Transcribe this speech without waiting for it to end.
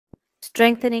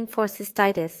Strengthening for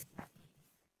cystitis.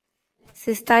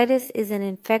 Cystitis is an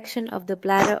infection of the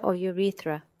bladder or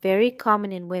urethra, very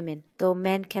common in women, though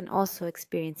men can also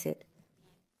experience it.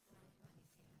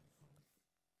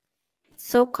 It's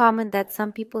so common that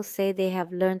some people say they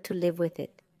have learned to live with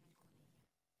it.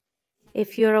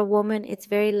 If you're a woman, it's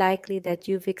very likely that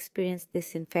you've experienced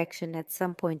this infection at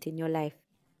some point in your life.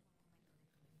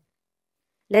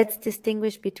 Let's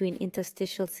distinguish between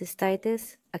interstitial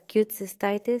cystitis, acute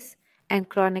cystitis, and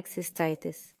chronic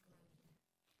cystitis.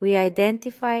 We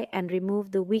identify and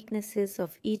remove the weaknesses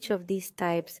of each of these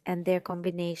types and their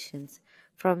combinations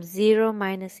from 0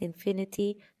 minus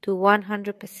infinity to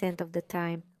 100% of the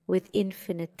time with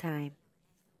infinite time.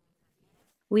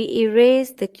 We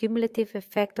erase the cumulative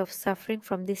effect of suffering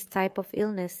from this type of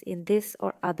illness in this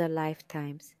or other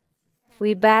lifetimes.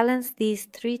 We balance these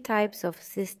three types of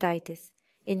cystitis,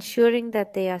 ensuring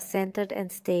that they are centered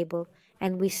and stable,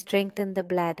 and we strengthen the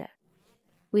bladder.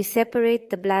 We separate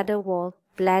the bladder wall,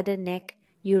 bladder neck,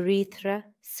 urethra,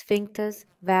 sphincters,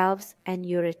 valves, and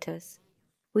ureters.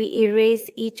 We erase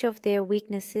each of their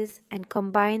weaknesses and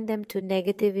combine them to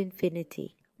negative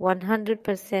infinity,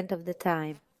 100% of the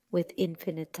time, with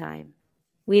infinite time.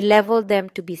 We level them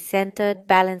to be centered,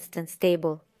 balanced, and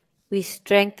stable. We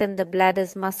strengthen the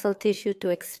bladder's muscle tissue to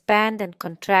expand and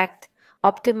contract,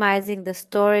 optimizing the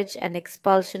storage and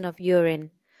expulsion of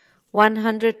urine,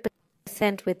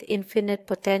 100% with infinite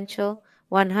potential,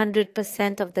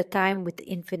 100% of the time with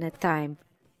infinite time.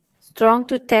 Strong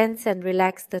to tense and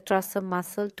relax the trousseau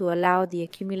muscle to allow the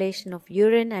accumulation of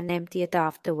urine and empty it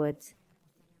afterwards.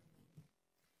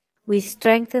 We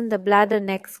strengthen the bladder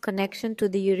neck's connection to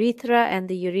the urethra and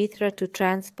the urethra to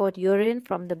transport urine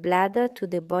from the bladder to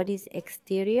the body's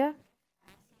exterior.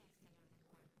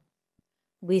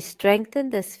 We strengthen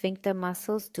the sphincter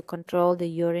muscles to control the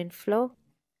urine flow.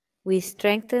 We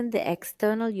strengthen the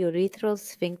external urethral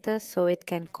sphincter so it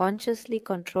can consciously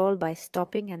control by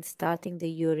stopping and starting the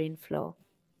urine flow.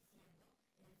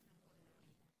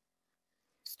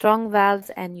 Strong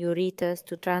valves and ureters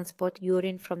to transport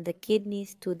urine from the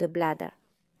kidneys to the bladder.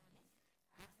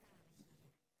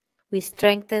 We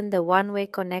strengthen the one-way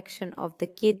connection of the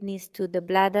kidneys to the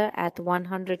bladder at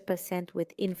 100%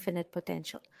 with infinite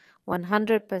potential,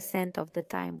 100% of the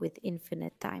time with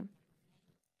infinite time.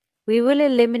 We will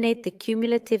eliminate the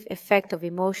cumulative effect of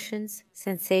emotions,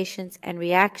 sensations, and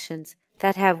reactions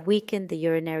that have weakened the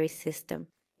urinary system.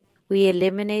 We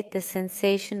eliminate the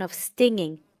sensation of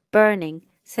stinging, burning,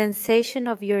 sensation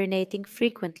of urinating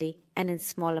frequently and in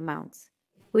small amounts.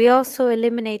 We also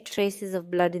eliminate traces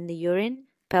of blood in the urine,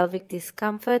 pelvic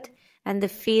discomfort, and the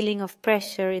feeling of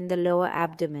pressure in the lower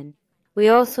abdomen. We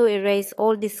also erase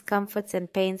all discomforts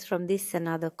and pains from this and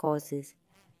other causes.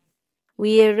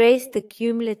 We erase the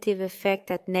cumulative effect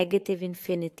at negative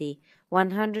infinity,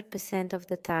 100% of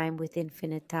the time with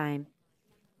infinite time.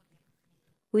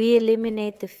 We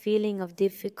eliminate the feeling of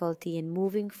difficulty in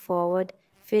moving forward,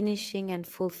 finishing and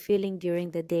fulfilling during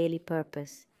the daily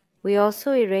purpose. We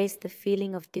also erase the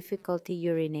feeling of difficulty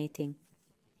urinating.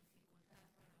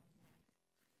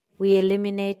 We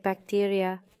eliminate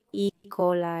bacteria, E.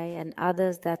 coli, and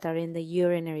others that are in the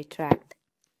urinary tract.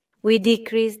 We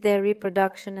decrease their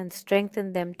reproduction and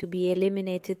strengthen them to be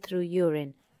eliminated through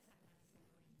urine.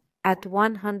 At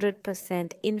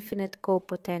 100% infinite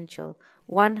co-potential,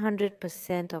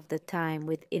 100% of the time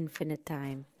with infinite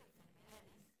time.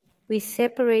 We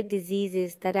separate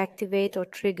diseases that activate or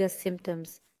trigger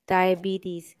symptoms,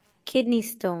 diabetes, kidney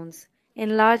stones,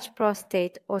 enlarged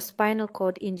prostate, or spinal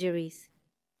cord injuries.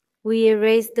 We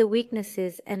erase the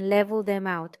weaknesses and level them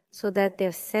out so that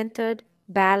they're centered,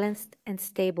 balanced, and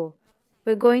stable.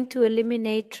 We're going to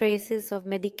eliminate traces of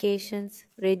medications,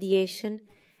 radiation,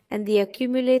 and the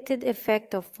accumulated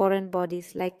effect of foreign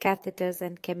bodies like catheters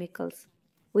and chemicals.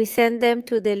 We send them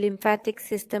to the lymphatic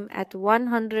system at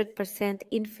 100%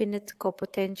 infinite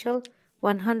co-potential,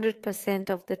 100%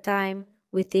 of the time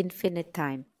with infinite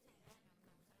time.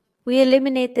 We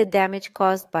eliminate the damage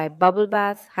caused by bubble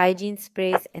baths, hygiene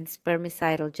sprays, and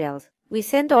spermicidal gels. We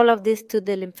send all of this to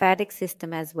the lymphatic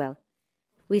system as well.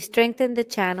 We strengthen the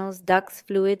channels, ducts,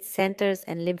 fluids, centers,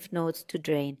 and lymph nodes to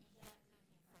drain.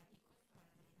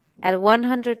 At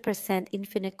 100%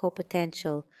 infinite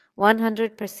co-potential,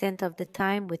 100% of the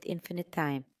time with infinite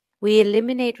time. We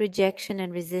eliminate rejection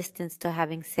and resistance to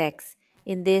having sex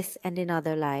in this and in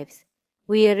other lives.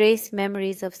 We erase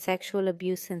memories of sexual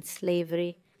abuse and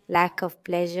slavery, lack of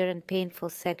pleasure and painful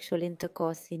sexual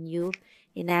intercourse in you,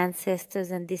 in ancestors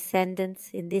and descendants,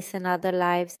 in this and other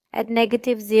lives, at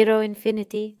 -0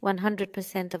 infinity,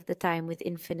 100% of the time with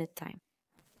infinite time.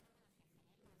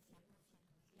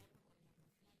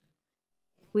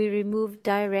 We remove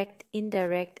direct,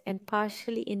 indirect, and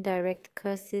partially indirect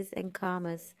curses and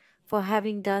karmas for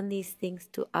having done these things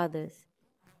to others.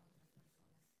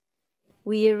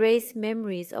 We erase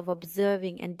memories of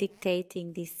observing and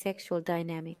dictating these sexual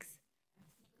dynamics.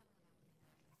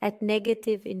 At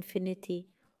negative infinity,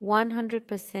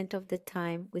 100% of the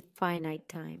time with finite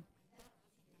time.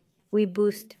 We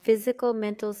boost physical,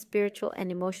 mental, spiritual,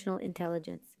 and emotional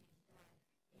intelligence.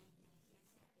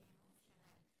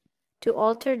 To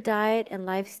alter diet and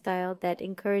lifestyle that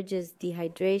encourages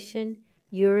dehydration,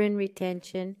 urine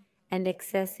retention, and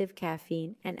excessive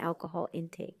caffeine and alcohol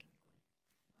intake.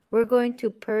 We're going to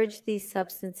purge these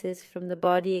substances from the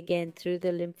body again through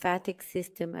the lymphatic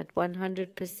system at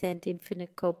 100%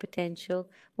 infinite co-potential,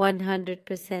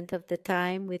 100% of the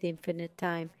time with infinite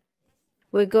time.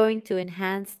 We're going to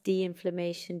enhance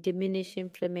de-inflammation, diminish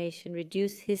inflammation,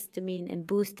 reduce histamine, and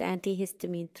boost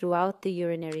antihistamine throughout the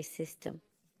urinary system.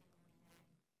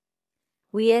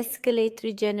 We escalate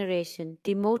regeneration,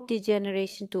 demote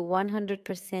degeneration to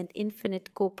 100%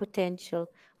 infinite co-potential,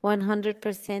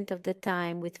 100% of the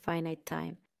time with finite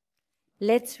time.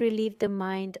 Let's relieve the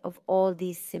mind of all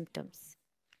these symptoms.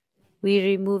 We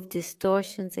remove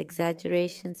distortions,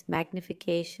 exaggerations,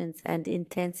 magnifications, and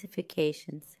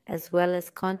intensifications, as well as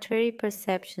contrary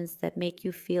perceptions that make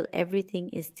you feel everything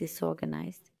is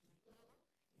disorganized.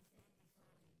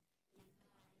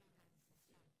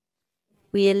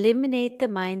 We eliminate the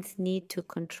mind's need to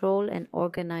control and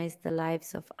organize the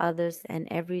lives of others and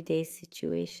everyday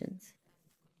situations.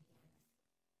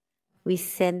 We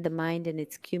send the mind and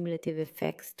its cumulative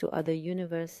effects to other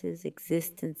universes,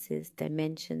 existences,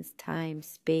 dimensions, time,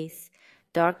 space,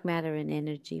 dark matter and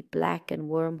energy, black and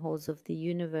wormholes of the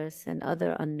universe and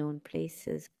other unknown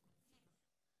places.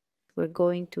 We're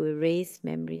going to erase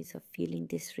memories of feeling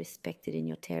disrespected in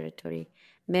your territory,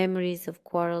 memories of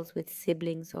quarrels with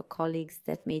siblings or colleagues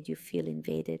that made you feel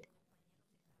invaded.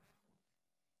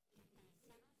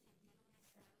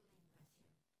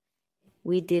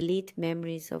 We delete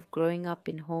memories of growing up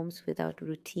in homes without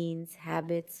routines,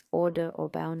 habits, order, or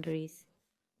boundaries.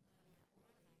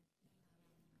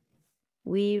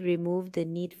 We remove the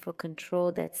need for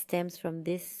control that stems from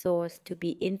this source to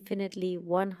be infinitely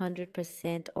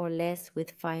 100% or less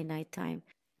with finite time.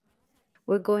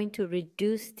 We're going to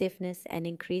reduce stiffness and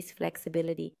increase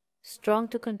flexibility, strong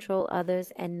to control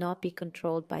others and not be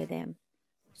controlled by them,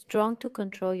 strong to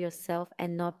control yourself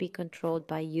and not be controlled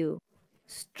by you,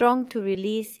 strong to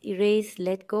release, erase,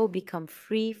 let go, become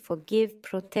free, forgive,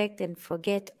 protect, and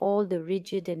forget all the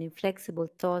rigid and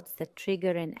inflexible thoughts that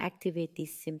trigger and activate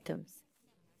these symptoms.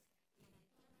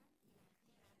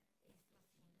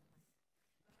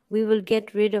 We will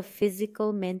get rid of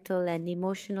physical, mental, and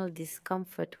emotional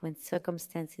discomfort when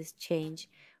circumstances change,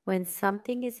 when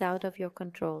something is out of your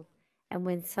control, and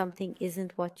when something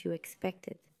isn't what you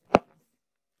expected.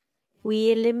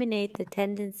 We eliminate the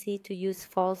tendency to use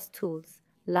false tools,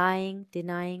 lying,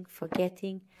 denying,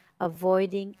 forgetting,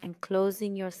 avoiding, and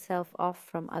closing yourself off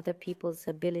from other people's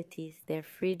abilities, their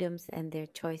freedoms, and their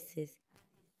choices.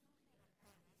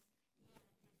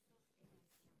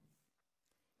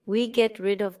 We get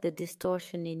rid of the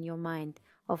distortion in your mind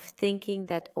of thinking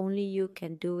that only you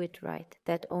can do it right,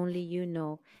 that only you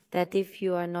know, that if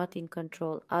you are not in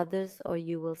control, others or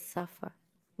you will suffer.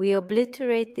 We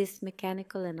obliterate this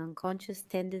mechanical and unconscious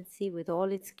tendency with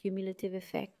all its cumulative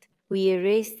effect. We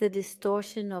erase the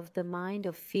distortion of the mind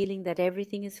of feeling that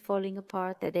everything is falling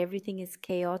apart, that everything is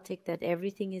chaotic, that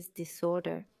everything is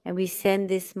disorder. And we send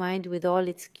this mind with all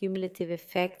its cumulative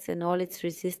effects and all its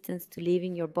resistance to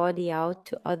leaving your body out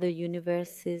to other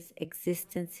universes,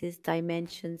 existences,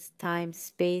 dimensions, time,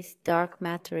 space, dark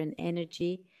matter and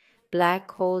energy,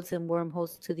 black holes and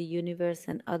wormholes to the universe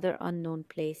and other unknown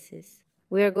places.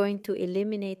 We are going to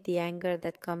eliminate the anger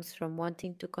that comes from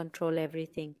wanting to control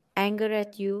everything. Anger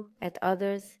at you, at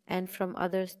others, and from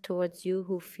others towards you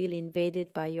who feel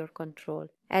invaded by your control.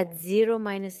 At 0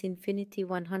 minus infinity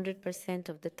 100%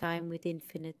 of the time with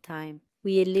infinite time.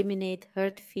 We eliminate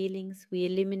hurt feelings. We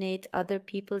eliminate other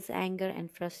people's anger and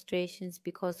frustrations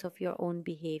because of your own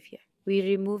behavior. We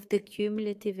remove the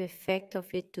cumulative effect of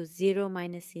it to 0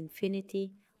 minus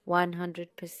infinity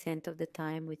 100% of the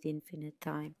time with infinite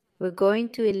time. We're going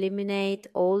to eliminate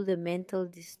all the mental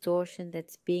distortion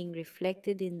that's being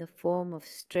reflected in the form of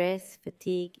stress,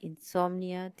 fatigue,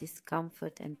 insomnia,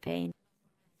 discomfort, and pain.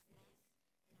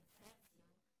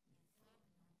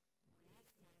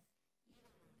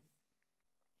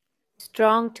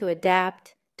 Strong to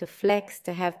adapt, to flex,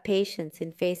 to have patience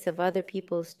in face of other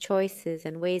people's choices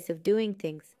and ways of doing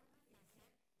things.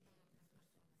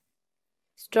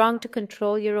 Strong to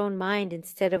control your own mind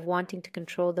instead of wanting to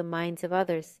control the minds of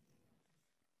others.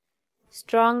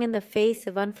 strong in the face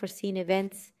of unforeseen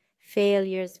events,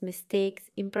 failures, mistakes,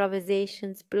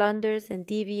 improvisations, blunders, and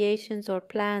deviations or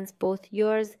plans, both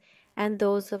yours and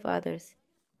those of others.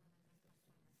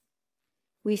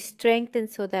 We strengthen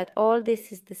so that all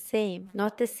this is the same,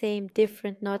 not the same,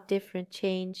 different, not different,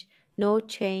 change, no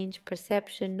change,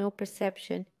 perception, no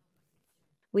perception.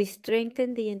 We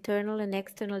strengthen the internal and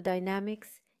external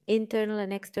dynamics, internal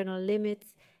and external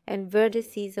limits, and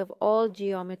vertices of all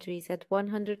geometries at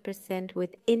 100%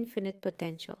 with infinite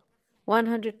potential,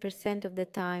 100% of the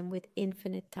time with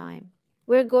infinite time.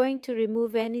 We're going to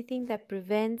remove anything that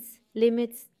prevents,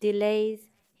 limits, delays,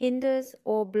 hinders,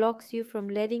 or blocks you from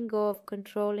letting go of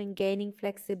control and gaining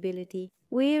flexibility.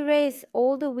 We erase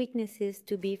all the weaknesses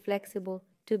to be flexible,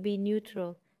 to be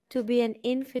neutral, to be an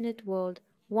infinite world,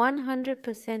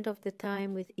 100% of the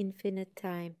time with infinite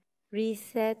time.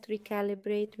 Reset,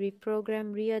 recalibrate,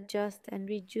 reprogram, readjust, and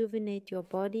rejuvenate your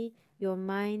body, your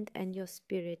mind, and your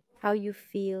spirit. How you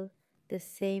feel, the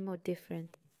same or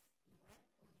different.